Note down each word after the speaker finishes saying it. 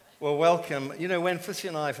Well, welcome. You know, when Fissy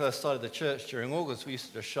and I first started the church during August, we used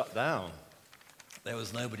to just shut down. There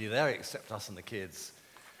was nobody there except us and the kids.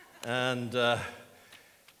 And,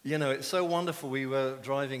 it's so wonderful. We were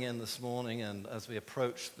driving in this morning, and as we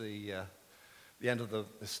approached the end of the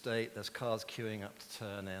estate, there's cars queuing up to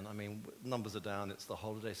turn in. I mean, numbers are down. It's the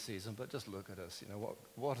holiday season, but just look at us. You know,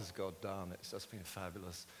 what has God done? It's just been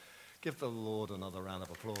fabulous. Give the Lord another round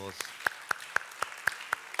of applause.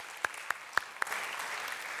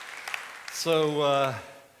 So,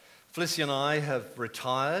 Felicity and I have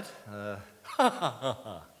retired.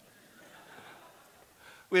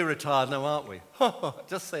 We're retired now, aren't we?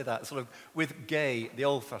 Just say that, sort of with gay, the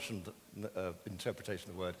old-fashioned interpretation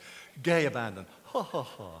of the word, gay abandon.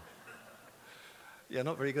 Yeah,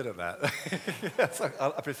 not very good at that.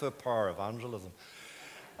 I prefer power evangelism.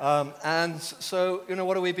 And so,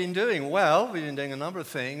 what have we been doing? Well, we've been doing a number of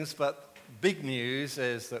things, but big news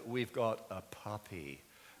is that we've got a puppy.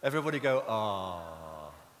 Everybody go, ah.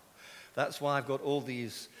 That's why I've got all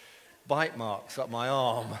these bite marks up my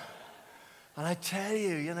arm. And I tell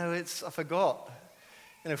you, I forgot.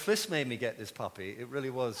 Fliss made me get this puppy. It really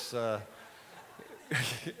was,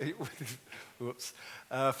 whoops.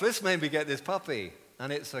 Fliss made me get this puppy.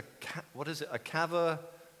 And it's a cavadoodle.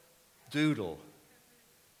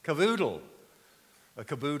 A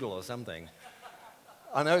caboodle or something.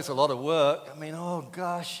 I know it's a lot of work. I mean, oh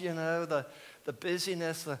gosh, the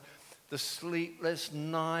busyness, the sleepless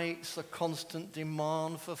nights, the constant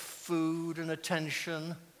demand for food and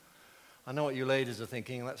attention. I know what you ladies are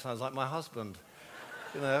thinking. That sounds like my husband.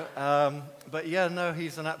 But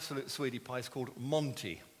he's an absolute sweetie pie. He's called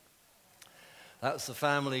Monty. That's the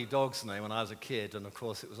family dog's name when I was a kid, and of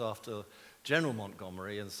course it was after General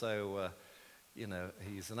Montgomery, and so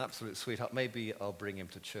he's an absolute sweetheart. Maybe I'll bring him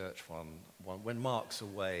to church when Mark's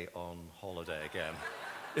away on holiday again.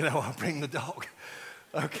 I'll bring the dog.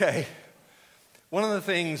 Okay. One of the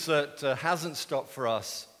things that hasn't stopped for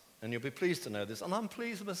us, and you'll be pleased to know this, and I'm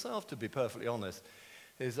pleased myself to be perfectly honest,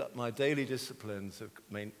 is that my daily disciplines have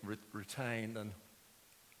been retained. And,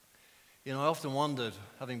 I often wondered,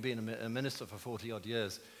 having been a minister for 40-odd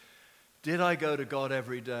years, did I go to God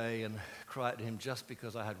every day and cry to him just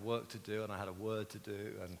because I had work to do and I had a word to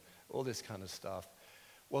do and all this kind of stuff?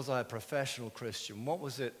 Was I a professional Christian? What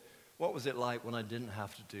was it like when I didn't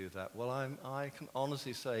have to do that? Well, I can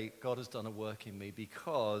honestly say God has done a work in me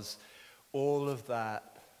because all of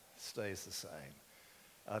that stays the same.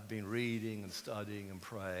 I've been reading and studying and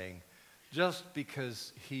praying just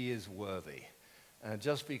because he is worthy and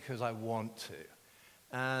just because I want to.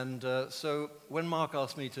 And so when Mark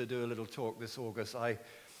asked me to do a little talk this August,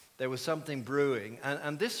 there was something brewing.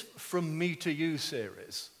 And this From Me to You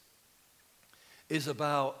series is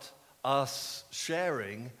about us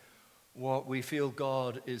sharing what we feel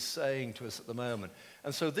God is saying to us at the moment.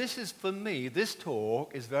 And so this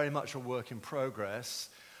talk is very much a work in progress.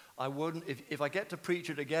 I wouldn't, if I get to preach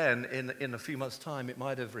it again in a few months' time, it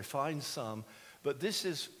might have refined some, but this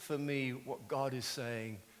is, for me, what God is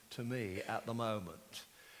saying to me at the moment.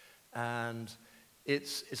 And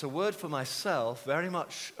it's a word for myself, very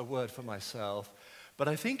much a word for myself, but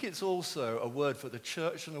I think it's also a word for the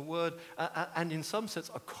church and in some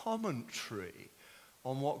sense, a commentary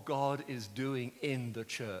on what God is doing in the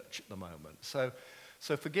church at the moment. So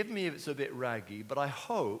forgive me if it's a bit raggy, but I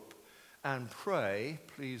hope and pray,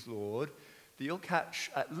 please Lord, that you'll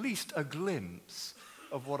catch at least a glimpse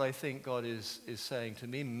of what I think God is saying to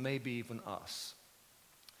me, maybe even us.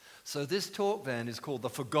 So this talk then is called The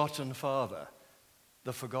Forgotten Father.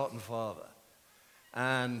 The Forgotten Father.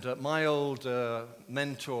 And my old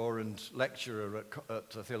mentor and lecturer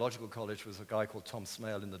at Theological College was a guy called Tom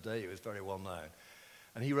Smale. In the day he was very well known.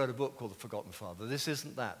 And he wrote a book called The Forgotten Father. This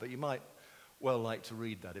isn't that, but you might well like to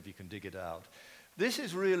read that if you can dig it out. This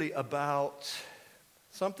is really about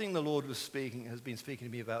something the Lord has been speaking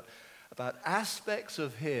to me about aspects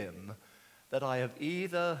of him that I have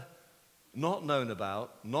either not known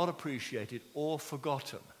about, not appreciated, or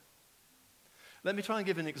forgotten. Let me try and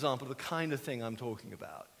give an example of the kind of thing I'm talking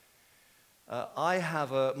about.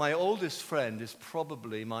 My oldest friend is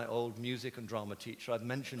probably my old music and drama teacher. I've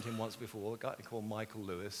mentioned him once before, a guy called Michael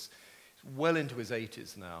Lewis. He's well into his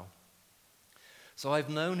 80s now. So I've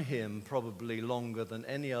known him probably longer than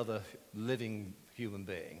any other living human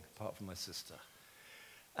being, apart from my sister.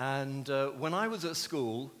 And when I was at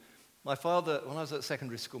school, when I was at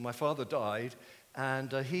secondary school, my father died,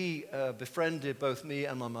 and he befriended both me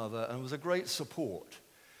and my mother and was a great support.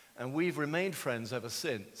 And we've remained friends ever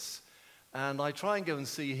since. And I try and go and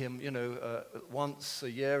see him, once a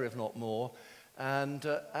year, if not more. And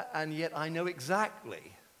yet I know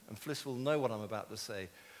exactly, and Fliss will know what I'm about to say,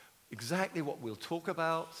 exactly what we'll talk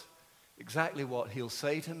about, exactly what he'll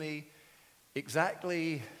say to me,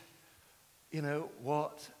 exactly,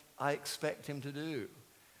 what I expect him to do.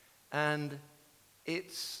 And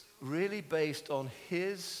it's really based on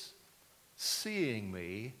his seeing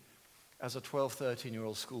me as a 12,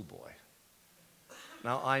 13-year-old schoolboy.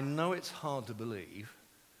 Now, I know it's hard to believe,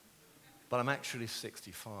 but I'm actually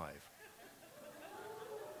 65.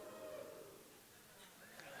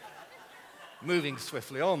 Moving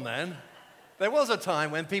swiftly on then, there was a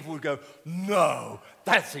time when people would go, no,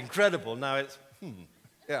 that's incredible. Now it's,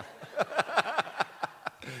 yeah.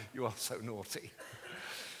 You are so naughty.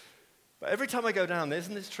 But every time I go down there,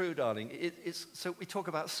 isn't this true, darling? So we talk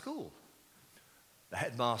about school. The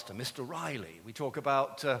headmaster, Mr. Riley. We talk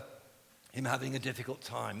about him having a difficult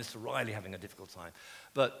time, Mr. Riley having a difficult time.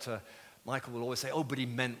 But Michael will always say, oh, but he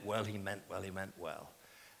meant well, he meant well, he meant well.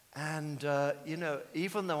 And,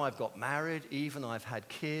 even though I've got married, even though I've had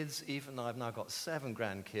kids, even though I've now got 7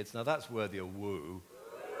 grandkids, now that's worthy of woo.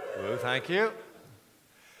 Woo, thank you.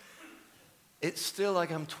 It's still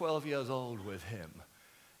like I'm 12 years old with him.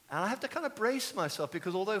 And I have to kind of brace myself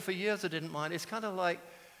because although for years I didn't mind, it's kind of like,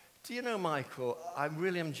 do you know, Michael, I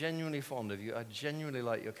really am genuinely fond of you. I genuinely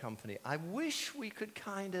like your company. I wish we could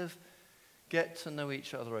kind of get to know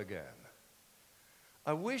each other again.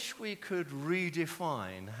 I wish we could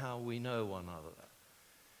redefine how we know one another.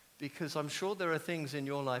 Because I'm sure there are things in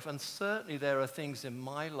your life, and certainly there are things in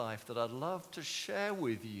my life that I'd love to share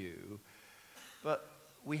with you, but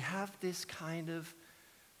we have this kind of,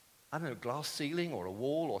 glass ceiling or a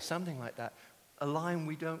wall or something like that, a line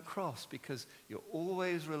we don't cross because you're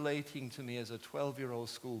always relating to me as a 12-year-old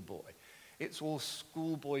schoolboy. It's all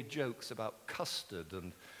schoolboy jokes about custard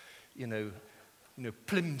and,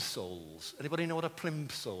 plimsolls. Anybody know what a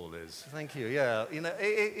plimsoll is? Thank you, yeah. And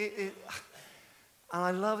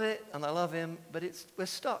I love it, and I love him, but we're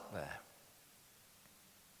stuck there.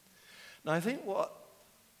 Now, I think what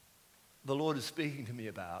the Lord is speaking to me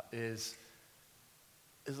about is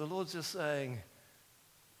the Lord's just saying,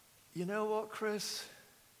 you know what, Chris?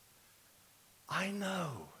 I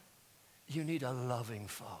know you need a loving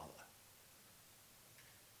Father.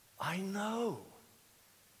 I know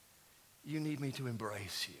you need me to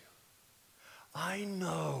embrace you. I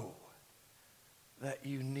know that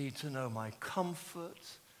you need to know my comfort,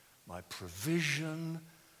 my provision,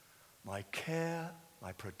 my care,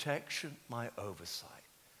 my protection, my oversight.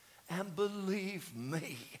 And believe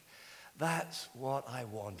me, that's what I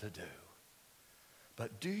want to do.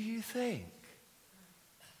 But do you think,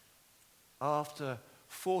 after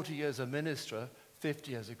 40 years a minister,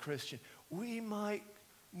 50 as a Christian, we might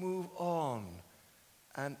move on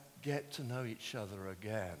and get to know each other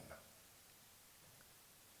again?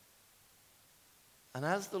 And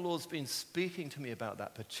as the Lord's been speaking to me about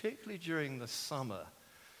that, particularly during the summer,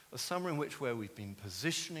 a summer in which where we've been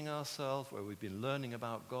positioning ourselves, where we've been learning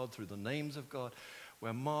about God through the names of God,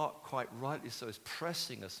 where Mark, quite rightly so, is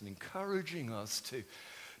pressing us and encouraging us to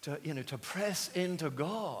press into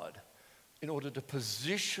God in order to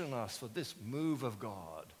position us for this move of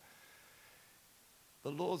God. The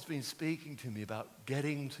Lord's been speaking to me about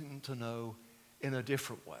getting to know in a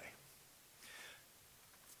different way.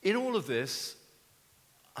 In all of this,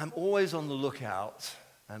 I'm always on the lookout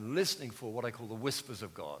and listening for what I call the whispers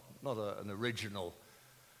of God. Not an original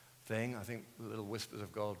thing. I think the little whispers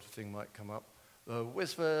of God thing might come up. The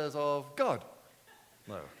whispers of God.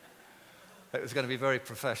 No. It was going to be very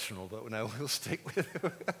professional, but no, we'll stick with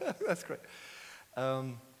it. That's great.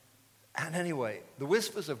 And anyway, the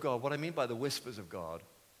whispers of God, what I mean by the whispers of God,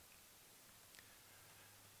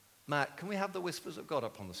 Matt, can we have the whispers of God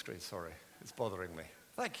up on the screen? Sorry, it's bothering me.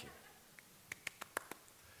 Thank you.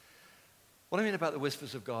 What I mean about the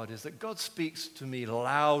whispers of God is that God speaks to me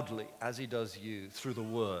loudly, as he does you, through the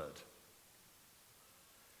Word.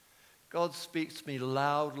 God speaks to me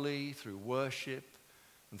loudly through worship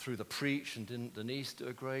and through the preach. And didn't Denise do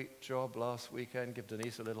a great job last weekend? Give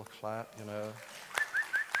Denise a little clap,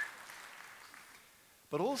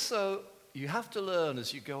 But also, you have to learn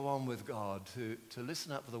as you go on with God to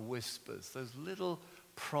listen out for the whispers, those little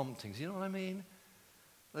promptings. You know what I mean?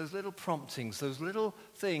 Those little promptings, those little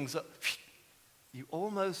things that you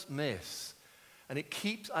almost miss. And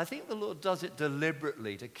I think the Lord does it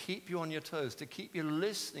deliberately to keep you on your toes, to keep you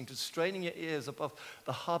listening, to straining your ears above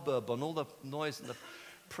the hubbub and all the noise and the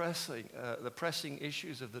pressing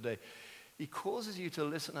issues of the day. He causes you to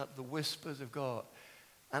listen at the whispers of God.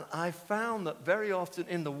 And I found that very often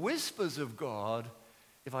in the whispers of God,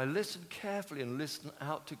 if I listen carefully and listen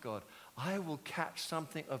out to God, I will catch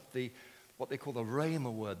something of what they call the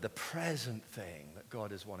rhema word, the present thing that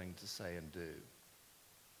God is wanting to say and do.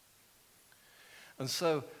 And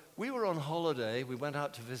so we were on holiday. We went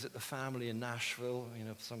out to visit the family in Nashville.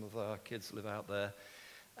 Some of our kids live out there.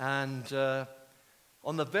 And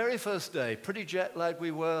on the very first day, pretty jet-lagged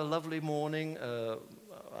we were, lovely morning.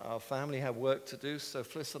 Our family had work to do, so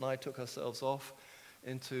Fliss and I took ourselves off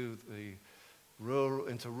into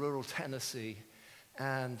rural Tennessee.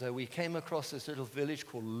 And we came across this little village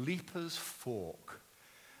called Leaper's Fork.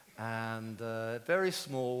 And very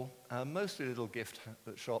small, mostly little gift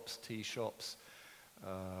shops, tea shops,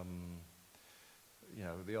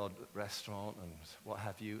 the odd restaurant and what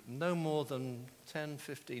have you. No more than 10,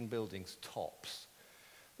 15 buildings tops.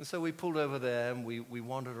 And so we pulled over there and we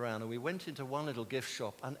wandered around and we went into one little gift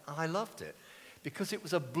shop, and I loved it because it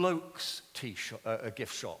was a bloke's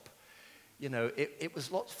gift shop. It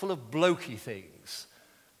was lots full of blokey things.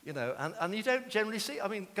 And you don't generally see,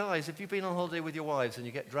 guys, if you've been on holiday with your wives and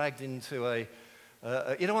you get dragged into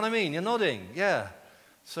you know what I mean? You're nodding, yeah.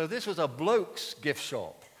 So this was a bloke's gift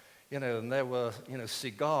shop, and there were,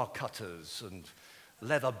 cigar cutters and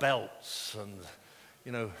leather belts and,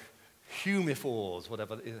 humifors,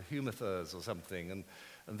 whatever, humifers or something. And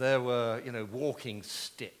there were, walking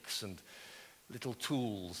sticks and little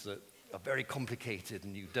tools that are very complicated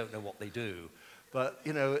and you don't know what they do. But,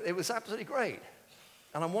 it was absolutely great.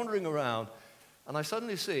 And I'm wandering around, and I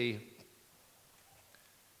suddenly see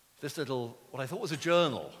this little, what I thought was a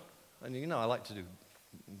journal. And I like to do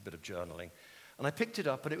a bit of journaling. And I picked it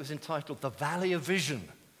up, and it was entitled The Valley of Vision.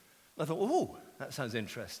 And I thought, oh, that sounds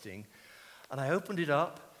interesting. And I opened it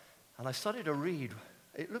up, and I started to read.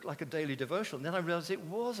 It looked like a daily devotional. And then I realized it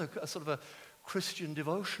was a sort of a Christian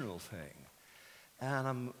devotional thing. And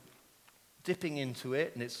I'm dipping into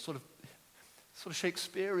it, and it's sort of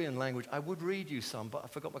Shakespearean language. I would read you some, but I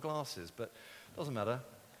forgot my glasses, but it doesn't matter.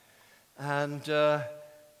 And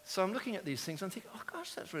so I'm looking at these things and thinking, oh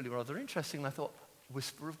gosh, that's really rather interesting. And I thought,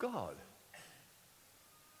 Whisper of God.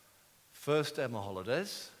 First day of my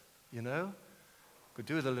holidays, could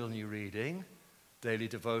do with a little new reading, daily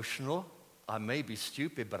devotional. I may be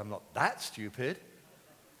stupid, but I'm not that stupid.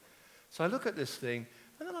 So I look at this thing,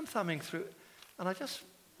 and then I'm thumbing through, and I just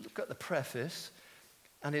look at the preface.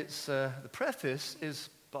 And it's the preface is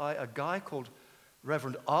by a guy called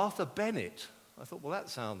Reverend Arthur Bennett. I thought, well, that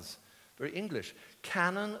sounds very English.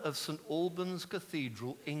 Canon of St. Albans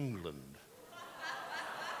Cathedral, England.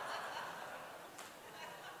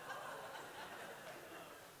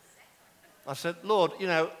 I said, Lord,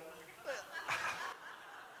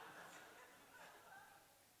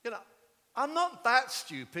 I'm not that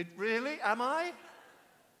stupid, really, am I?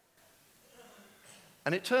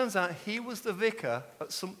 And it turns out he was the vicar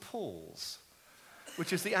at St. Paul's,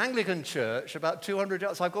 which is the Anglican church about 200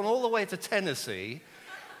 yards. So I've gone all the way to Tennessee,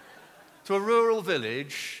 to a rural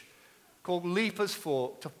village called Leaper's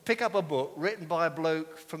Fork, to pick up a book written by a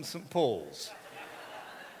bloke from St. Paul's.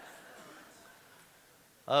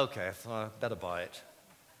 Okay, so I better buy it.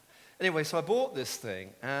 Anyway, so I bought this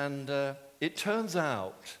thing, and it turns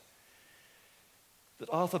out that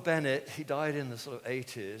Arthur Bennett, he died in the sort of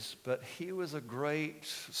 80s, but he was a great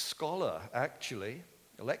scholar, actually,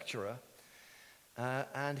 a lecturer,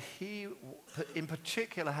 and he, in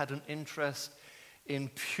particular, had an interest in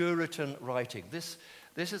Puritan writing. This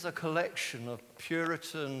is a collection of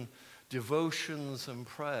Puritan devotions and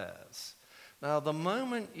prayers. Now, the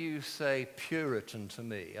moment you say Puritan to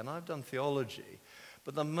me, and I've done theology,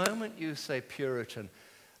 but the moment you say Puritan,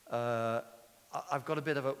 I've got a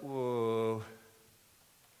bit of a, whoa.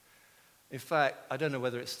 In fact, I don't know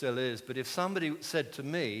whether it still is, but if somebody said to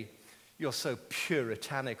me, you're so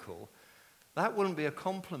puritanical, that wouldn't be a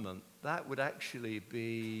compliment. That would actually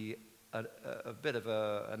be a bit of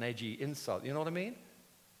an edgy insult. You know what I mean?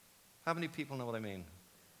 How many people know what I mean?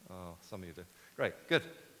 Oh, some of you do. Great, good.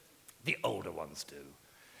 The older ones do.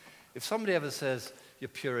 If somebody ever says you're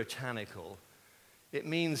puritanical, it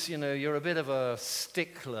means, you're a bit of a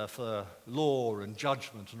stickler for law and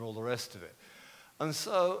judgment and all the rest of it. And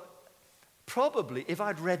so, probably, if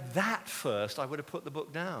I'd read that first, I would have put the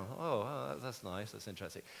book down. Oh, that's nice, that's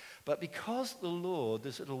interesting. But because the Lord,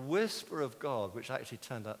 this little whisper of God, which actually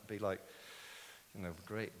turned out to be like, a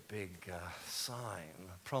great big sign,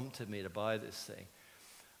 prompted me to buy this thing,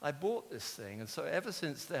 I bought this thing. And so ever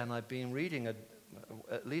since then, I've been reading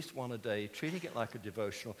at least one a day, treating it like a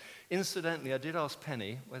devotional. Incidentally, I did ask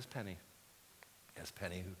Penny. Where's Penny? Yes,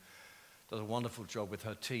 Penny, who does a wonderful job with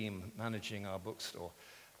her team managing our bookstore.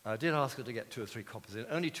 I did ask her to get 2 or 3 copies in,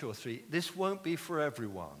 only 2 or 3. This won't be for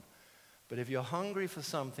everyone. But if you're hungry for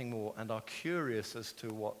something more and are curious as to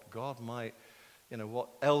what God might, what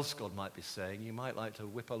else God might be saying, you might like to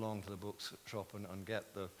whip along to the bookshop and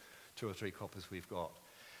get the 2 or 3 copies we've got.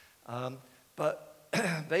 But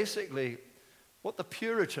basically, What the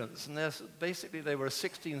Puritans, and basically they were a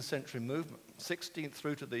 16th century movement, 16th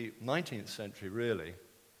through to the 19th century really,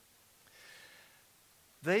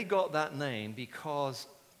 they got that name because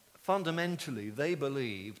fundamentally they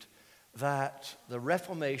believed that the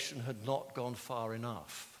Reformation had not gone far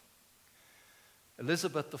enough.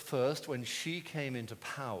 Elizabeth I, when she came into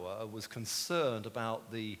power, was concerned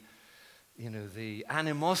about the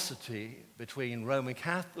animosity between Roman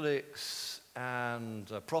Catholics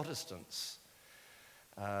and Protestants.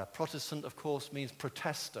 Protestant, of course, means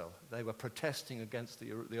protester. They were protesting against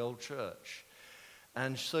the old church.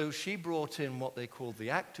 And so she brought in what they called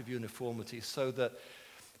the Act of Uniformity, so that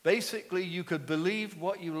basically you could believe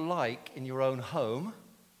what you like in your own home,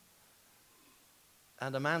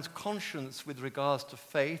 and a man's conscience with regards to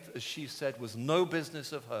faith, as she said, was no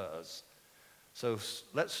business of hers. So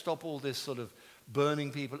let's stop all this sort of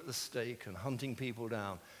burning people at the stake and hunting people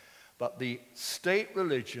down. But the state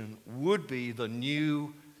religion would be the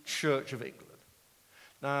new Church of England.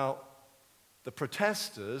 Now, the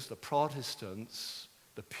protesters, the Protestants,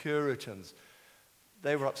 the Puritans,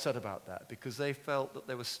 they were upset about that because they felt that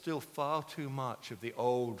there was still far too much of the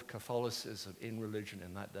old Catholicism in religion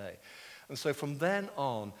in that day. And so from then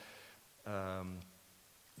on, the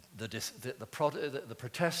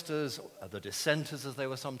protesters, the dissenters as they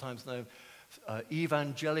were sometimes known,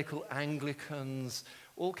 evangelical Anglicans,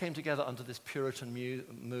 all came together under this Puritan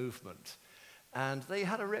movement. And they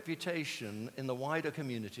had a reputation in the wider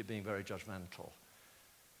community of being very judgmental.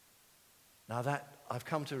 Now that, I've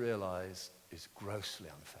come to realize, is grossly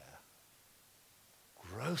unfair.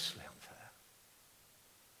 Grossly unfair.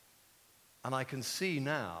 And I can see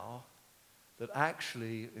now that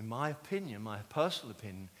actually, in my opinion, my personal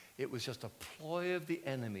opinion, it was just a ploy of the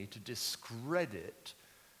enemy to discredit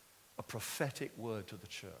a prophetic word to the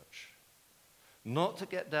church. Not to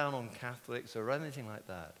get down on Catholics or anything like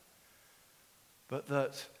that, but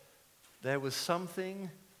that there was something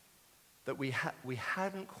that we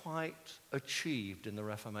hadn't quite achieved in the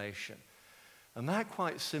Reformation. And that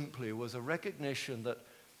quite simply was a recognition that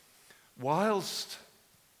whilst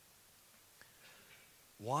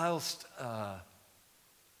we are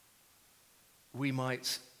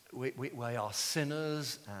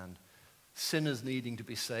sinners and sinners needing to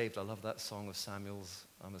be saved. I love that song of Samuel's,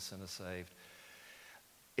 I'm a sinner saved.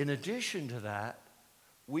 In addition to that,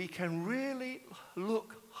 we can really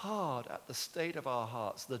look hard at the state of our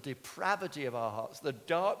hearts, the depravity of our hearts, the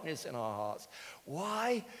darkness in our hearts.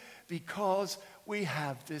 Why? Because we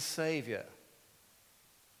have this Savior.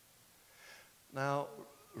 Now,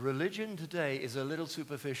 religion today is a little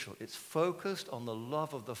superficial. It's focused on the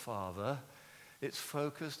love of the Father. It's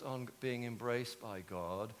focused on being embraced by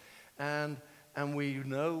God. And we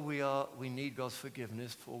know we need God's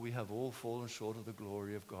forgiveness, for we have all fallen short of the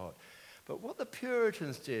glory of God. But what the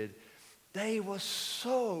Puritans did, they were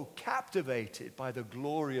so captivated by the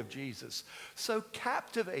glory of Jesus, so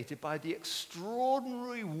captivated by the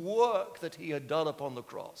extraordinary work that he had done upon the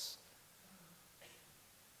cross,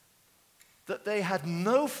 that they had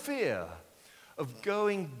no fear of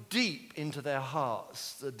going deep into their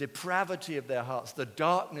hearts, the depravity of their hearts, the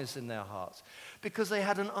darkness in their hearts, because they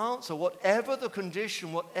had an answer. Whatever the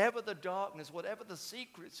condition, whatever the darkness, whatever the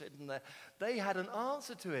secrets hidden there, they had an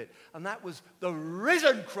answer to it, and that was the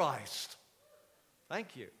risen Christ.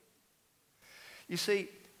 Thank you. You see,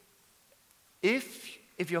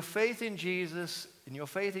 if your faith in Jesus and your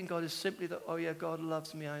faith in God is simply that, oh yeah, God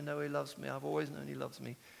loves me, I know he loves me, I've always known he loves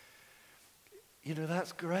me, you know,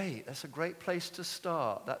 that's great. That's a great place to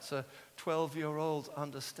start. That's a 12-year-old's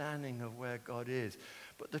understanding of where God is.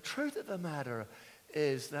 But the truth of the matter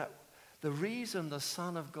is that the reason the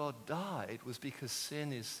Son of God died was because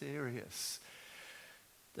sin is serious.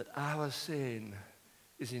 That our sin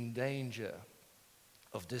is in danger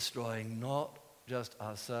of destroying not just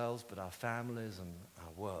ourselves, but our families and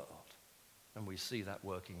our world. And we see that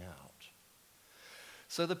working out.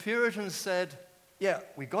 So the Puritans said, yeah,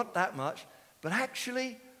 we got that much, but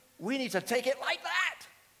actually, we need to take it like that.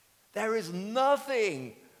 There is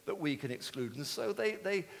nothing that we can exclude. And so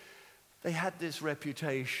they had this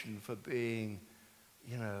reputation for being,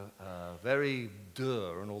 very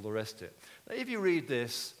and all the rest of it. Now, if you read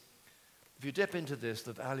this, if you dip into this,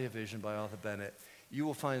 The Valley of Vision by Arthur Bennett, you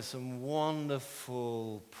will find some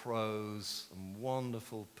wonderful prose, some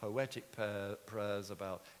wonderful poetic prayers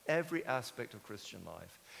about every aspect of Christian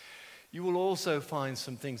life. You will also find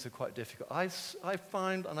some things that are quite difficult. I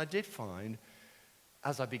find, and I did find,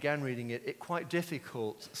 as I began reading it quite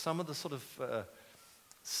difficult, some of the sort of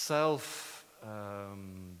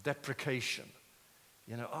self-deprecation.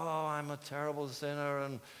 I'm a terrible sinner,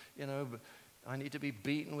 and, I need to be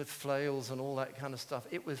beaten with flails and all that kind of stuff.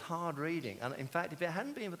 It was hard reading. And in fact, if it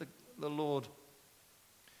hadn't been for the Lord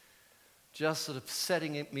just sort of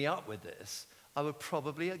setting me up with this, I would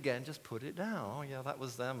probably, again, just put it down. Oh, yeah, that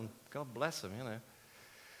was them. God bless them, you know.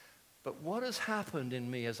 But what has happened in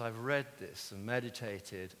me as I've read this and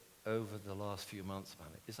meditated over the last few months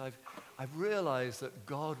about it is I've realized that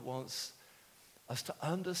God wants us to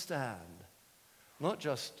understand not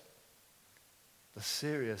just the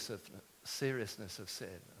seriousness of sin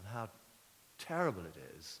and how terrible it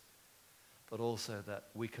is, but also that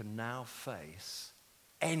we can now face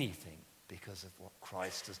anything because of what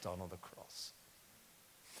Christ has done on the cross.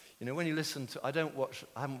 You know, when you listen to, I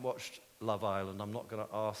haven't watched Love Island. I'm not going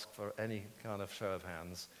to ask for any kind of show of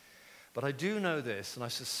hands. But I do know this, and I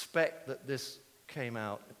suspect that this came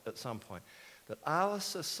out at some point, that our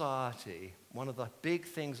society, one of the big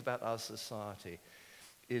things about our society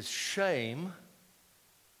is shame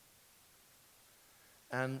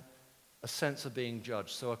and a sense of being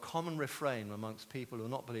judged. So a common refrain amongst people who are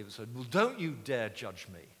not believers said, well, don't you dare judge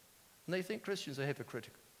me. And they think Christians are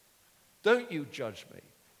hypocritical. Don't you judge me.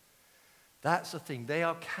 That's the thing. They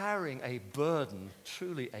are carrying a burden,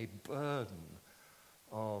 truly a burden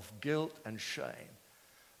of guilt and shame.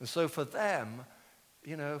 And so for them,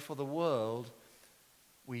 you know, for the world,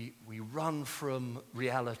 we run from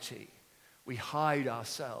reality. We hide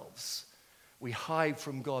ourselves. We hide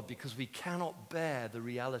from God because we cannot bear the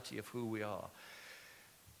reality of who we are.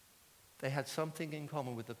 They had something in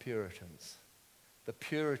common with the Puritans. The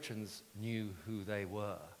Puritans knew who they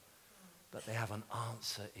were, but they have an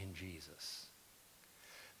answer in Jesus.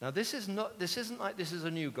 Now, this isn't like this is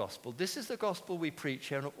a new gospel. This is the gospel we preach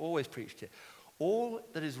here and have always preached here. All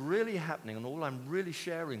that is really happening and all I'm really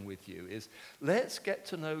sharing with you is let's get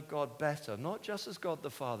to know God better, not just as God the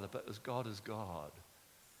Father, but as God.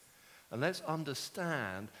 And let's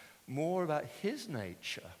understand more about his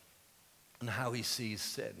nature and how he sees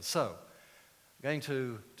sin. So, I'm going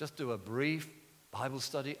to just do a brief Bible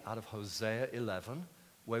study out of Hosea 11,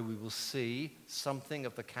 where we will see something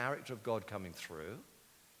of the character of God coming through,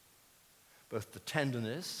 both the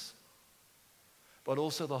tenderness, but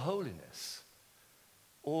also the holiness,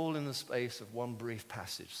 all in the space of one brief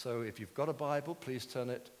passage. So if you've got a Bible, please turn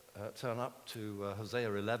up to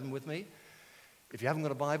Hosea 11 with me. If you haven't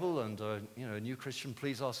got a Bible and a new Christian,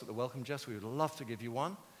 please ask at the welcome desk. We would love to give you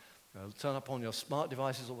one. Turn up on your smart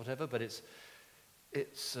devices or whatever, but it's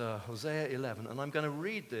Hosea 11, and I'm going to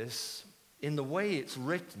read this in the way it's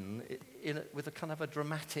written, with a kind of a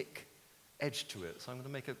dramatic edge to it. So I'm going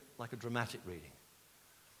to make it like a dramatic reading.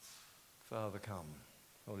 Father, come.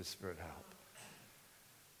 Holy Spirit, help.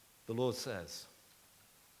 The Lord says,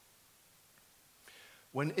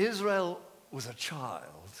 when Israel was a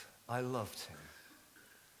child, I loved him.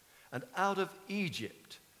 And out of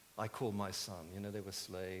Egypt, I called my son. You know, they were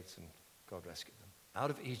slaves, and God rescued them. Out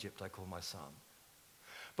of Egypt, I called my son.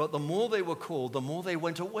 But the more they were called, the more they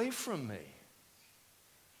went away from me.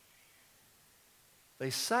 They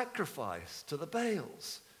sacrificed to the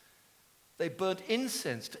Baals. They burnt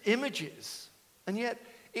incense to images. And yet,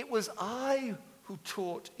 it was I who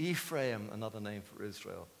taught Ephraim, another name for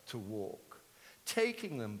Israel, to walk,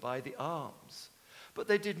 taking them by the arms. But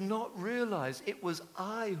they did not realize it was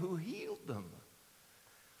I who healed them.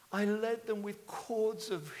 I led them with cords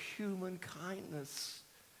of human kindness,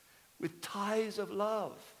 with ties of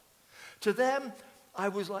love. To them, I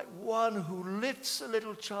was like one who lifts a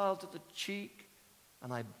little child to the cheek,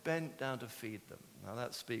 and I bent down to feed them. Now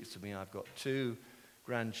that speaks to me. I've got 2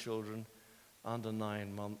 grandchildren under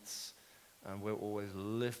 9 months, and we're always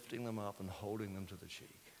lifting them up and holding them to the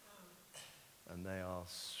cheek. And they are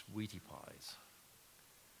sweetie pies.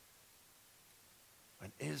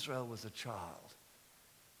 When Israel was a child,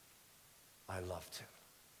 I loved him.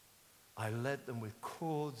 I led them with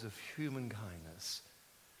cords of human kindness,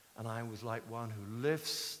 and I was like one who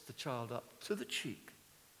lifts the child up to the cheek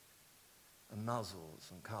and nuzzles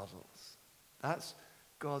and cuddles. That's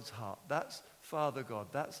God's heart. That's Father God.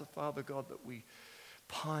 That's the Father God that we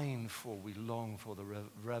pine for, we long for, the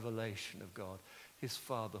revelation of God, his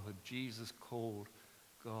fatherhood. Jesus called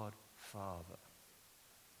God Father.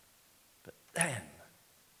 But then,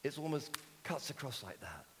 it almost cuts across like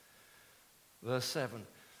that. Verse 7,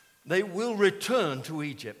 they will return to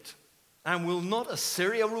Egypt, and will not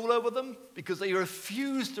Assyria rule over them because they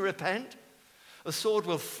refuse to repent? A sword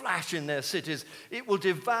will flash in their cities. It will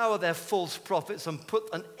devour their false prophets and put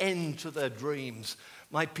an end to their dreams.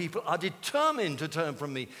 My people are determined to turn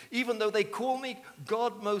from me. Even though they call me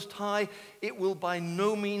God Most High, it will by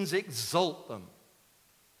no means exalt them.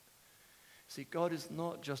 See, God is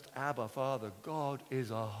not just Abba, Father. God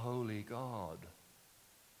is a holy God.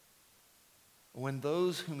 when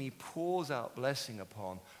those whom he pours out blessing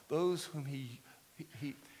upon, those whom he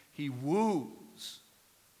woos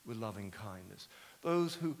with loving kindness,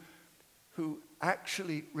 those who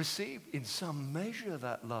actually receive in some measure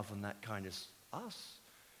that love and that kindness, us.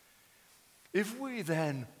 If we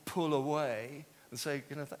then pull away and say,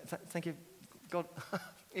 thank you, God.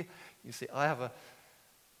 You see, I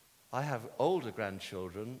have older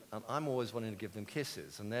grandchildren, and I'm always wanting to give them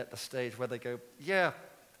kisses, and they're at the stage where they go, yeah,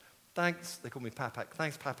 thanks. They call me Papak.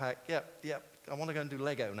 Thanks, Papak. Yep. I want to go and do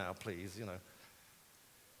Lego now, please,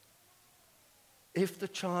 If the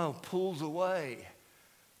child pulls away,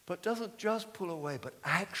 but doesn't just pull away, but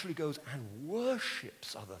actually goes and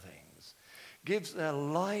worships other things, gives their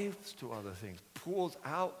lives to other things, pours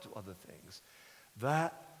out to other things,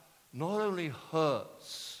 that not only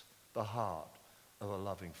hurts the heart of a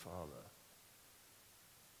loving Father,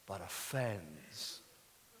 but offends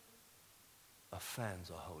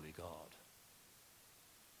a holy God.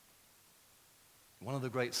 One of the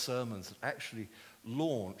great sermons that actually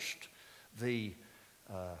launched the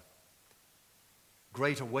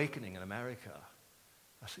Great Awakening in America,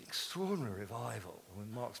 that's an extraordinary revival.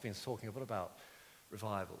 When Mark's been talking a bit about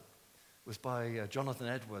revival, was by Jonathan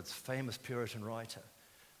Edwards, famous Puritan writer.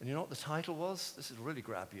 And you know what the title was? This will really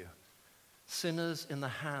grab you. Sinners in the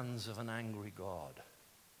Hands of an Angry God.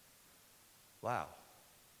 Wow.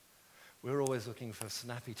 We're always looking for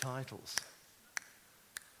snappy titles.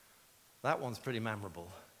 That one's pretty memorable.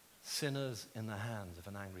 Sinners in the Hands of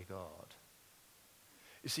an Angry God.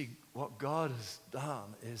 You see, what God has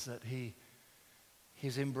done is that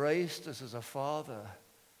He's embraced us as a Father,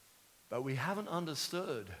 but we haven't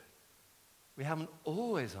understood. We haven't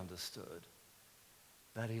always understood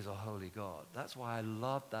that He's a holy God. That's why I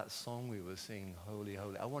loved that song we were singing, Holy,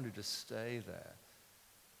 Holy. I wanted to stay there.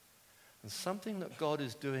 And something that God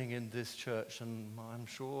is doing in this church, and I'm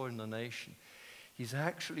sure in the nation, He's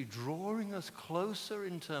actually drawing us closer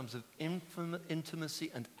in terms of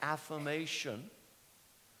intimacy and affirmation.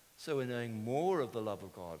 So we're knowing more of the love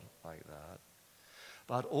of God like that.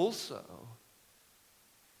 But also,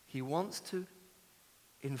 He wants to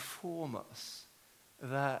inform us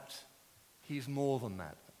that He's more than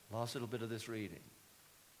that. Last little bit of this reading.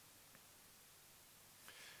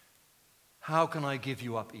 How can I give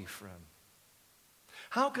you up, Ephraim?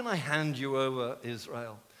 How can I hand you over,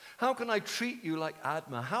 Israel? How can I treat you like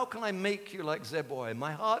Admah? How can I make you like Zeboim?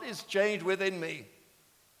 My heart is changed within me.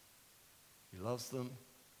 He loves them.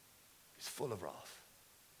 He's full of wrath.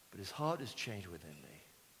 But his heart is changed within me.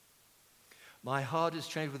 My heart is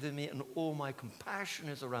changed within me, and all my compassion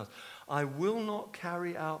is around. I will not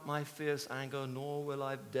carry out my fierce anger, nor will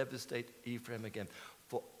I devastate Ephraim again.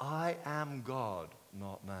 For I am God,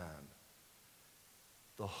 not man,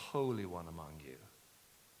 the Holy One among you.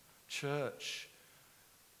 Church,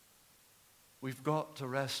 we've got to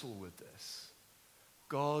wrestle with this.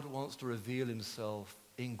 God wants to reveal himself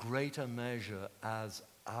in greater measure as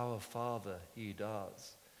our Father. He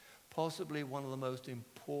does. Possibly one of the most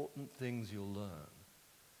important things you'll learn.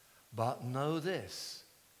 But know this,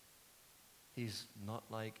 he's not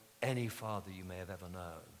like any father you may have ever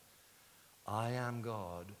known. I am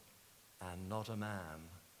God and not a man,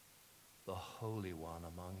 the Holy One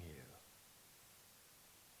among you.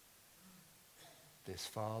 This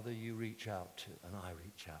Father you reach out to, and I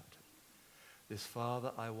reach out to. This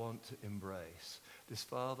Father I want to embrace. This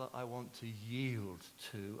Father I want to yield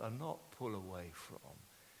to and not pull away from,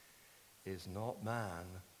 is not man,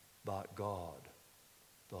 but God,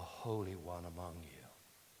 the Holy One among you.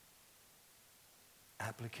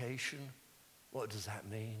 Application, what does that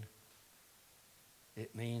mean?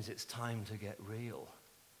 It means it's time to get real.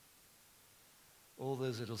 All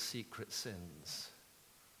those little secret sins,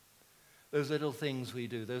 those little things we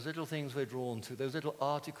do, those little things we're drawn to, those little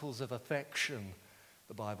articles of affection,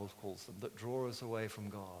 the Bible calls them, that draw us away from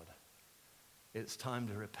God. It's time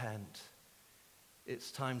to repent.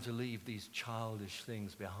 It's time to leave these childish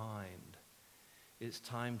things behind. It's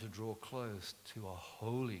time to draw close to a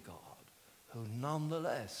holy God who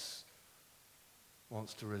nonetheless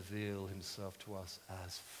wants to reveal himself to us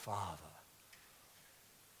as Father.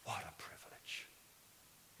 What a privilege.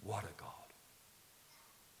 What a God.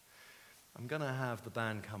 I'm going to have the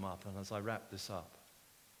band come up, and as I wrap this up,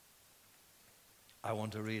 I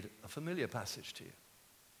want to read a familiar passage to you.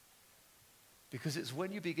 Because it's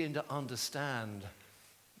when you begin to understand,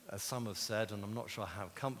 as some have said, and I'm not sure how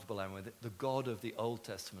comfortable I am with it, the God of the Old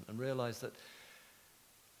Testament, and realize that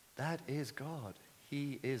that is God.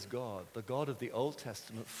 He is God. The God of the Old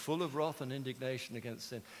Testament, full of wrath and indignation against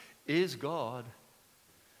sin, is God.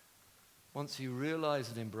 Once you realize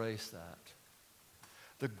and embrace that,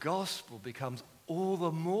 the gospel becomes all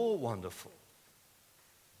the more wonderful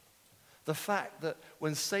The fact that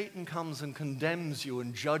when Satan comes and condemns you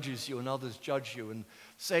and judges you and others judge you and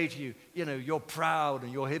say to you, you're proud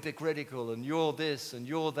and you're hypocritical and you're this and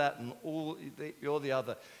you're that and you're the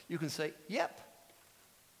other, you can say, yep.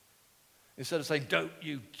 Instead of saying, don't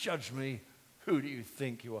you judge me, who do you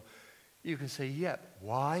think you are? You can say, yep.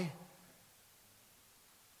 Why?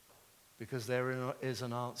 Because there is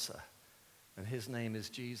an answer, and his name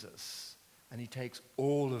is Jesus, and he takes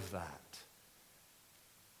all of that.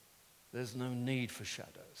 There's no need for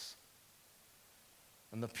shadows.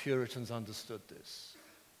 And the Puritans understood this.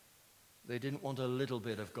 They didn't want a little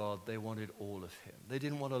bit of God, they wanted all of him. They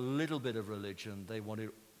didn't want a little bit of religion, they wanted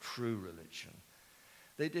true religion.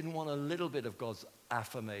 They didn't want a little bit of God's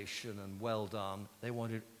affirmation and well done, they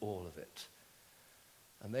wanted all of it.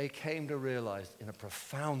 And they came to realize in a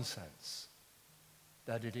profound sense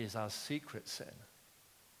that it is our secret sin,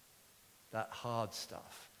 that hard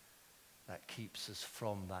stuff, that keeps us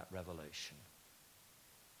from that revelation.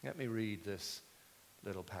 Let me read this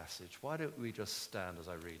little passage. Why don't we just stand as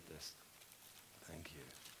I read this? Thank you.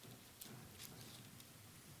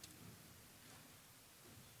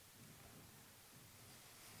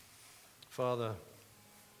 Father,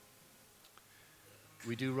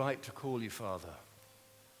 we do right to call you Father.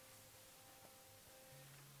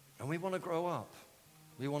 And we want to grow up.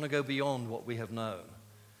 We want to go beyond what we have known.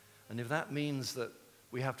 And if that means that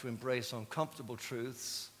we have to embrace uncomfortable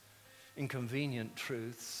truths, inconvenient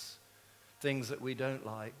truths, things that we don't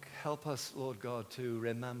like, help us, Lord God, to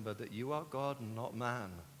remember that you are God and not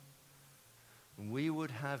man. And we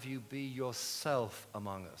would have you be yourself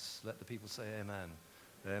among us. Let the people say amen.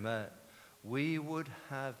 Amen. We would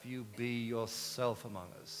have you be yourself among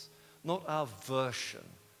us. Not our version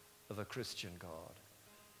of a Christian God,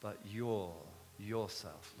 but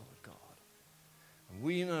yourself, Lord God. And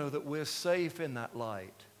we know that we're safe in that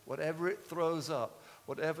light. Whatever it throws up,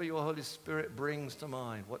 whatever your Holy Spirit brings to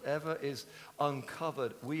mind, whatever is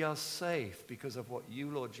uncovered, we are safe because of what you,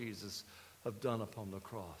 Lord Jesus, have done upon the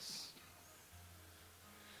cross.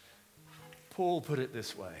 Paul put it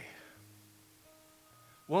this way: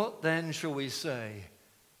 what then shall we say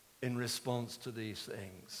in response to these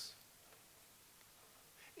things?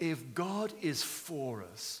 If God is for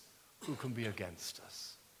us, who can be against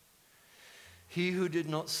us? He who did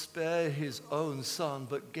not spare his own son,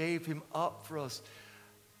 but gave him up for us,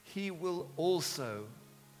 he will also,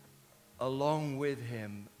 along with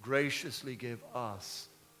him, graciously give us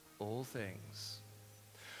all things.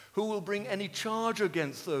 Who will bring any charge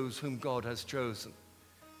against those whom God has chosen?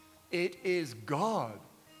 It is God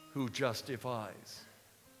who justifies.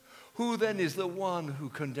 Who then is the one who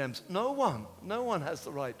condemns? No one. No one has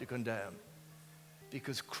the right to condemn.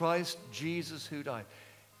 Because Christ Jesus who died,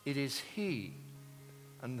 it is he,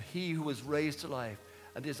 and he who was raised to life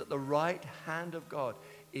and is at the right hand of God,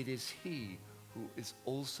 it is he who is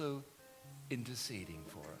also interceding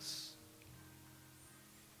for us.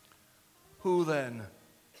 Who then,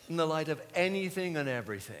 in the light of anything and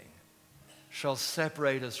everything, shall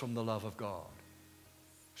separate us from the love of God?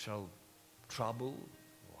 Shall trouble,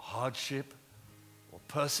 or hardship, or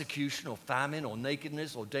persecution, or famine, or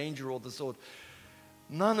nakedness, or danger, or the sword?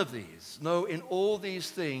 None of these. No, in all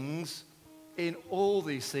these things,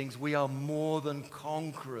 we are more than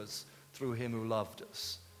conquerors through him who loved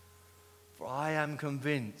us. For I am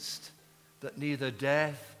convinced that neither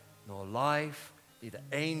death nor life, neither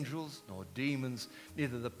angels nor demons,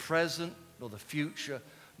 neither the present nor the future,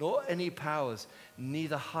 nor any powers,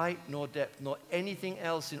 neither height nor depth, nor anything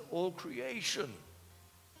else in all creation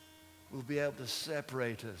will be able to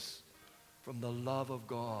separate us from the love of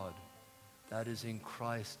God that is in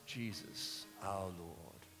Christ Jesus our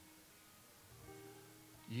Lord.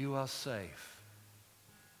 You are safe.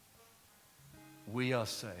 We are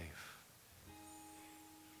safe.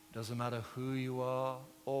 Doesn't matter who you are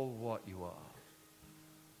or what you are.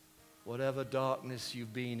 Whatever darkness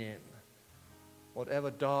you've been in,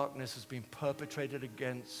 whatever darkness has been perpetrated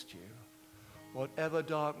against you, whatever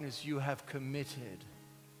darkness you have committed,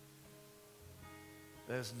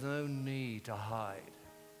 there's no need to hide.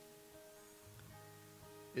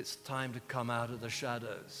 It's time to come out of the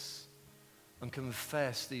shadows and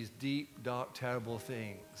confess these deep, dark, terrible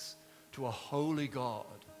things to a holy God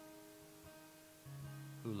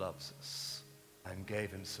who loves us and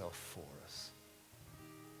gave himself for us.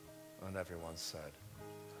 And everyone said,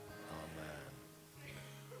 amen.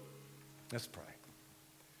 Let's pray.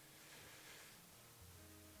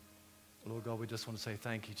 Lord God, we just want to say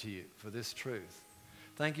thank you to you for this truth.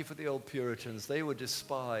 Thank you for the old Puritans. They were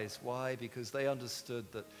despised. Why? Because they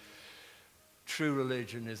understood that true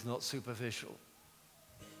religion is not superficial.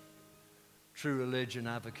 True religion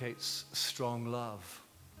advocates strong love.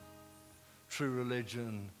 True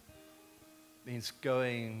religion means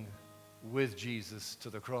going with Jesus to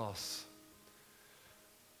the cross.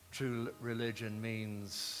 True religion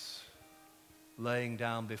means laying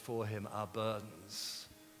down before him our burdens,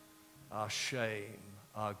 our shame,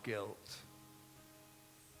 our guilt,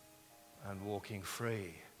 and walking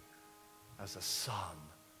free as a son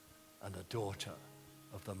and a daughter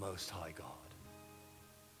of the Most High God.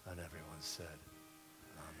 And everyone said,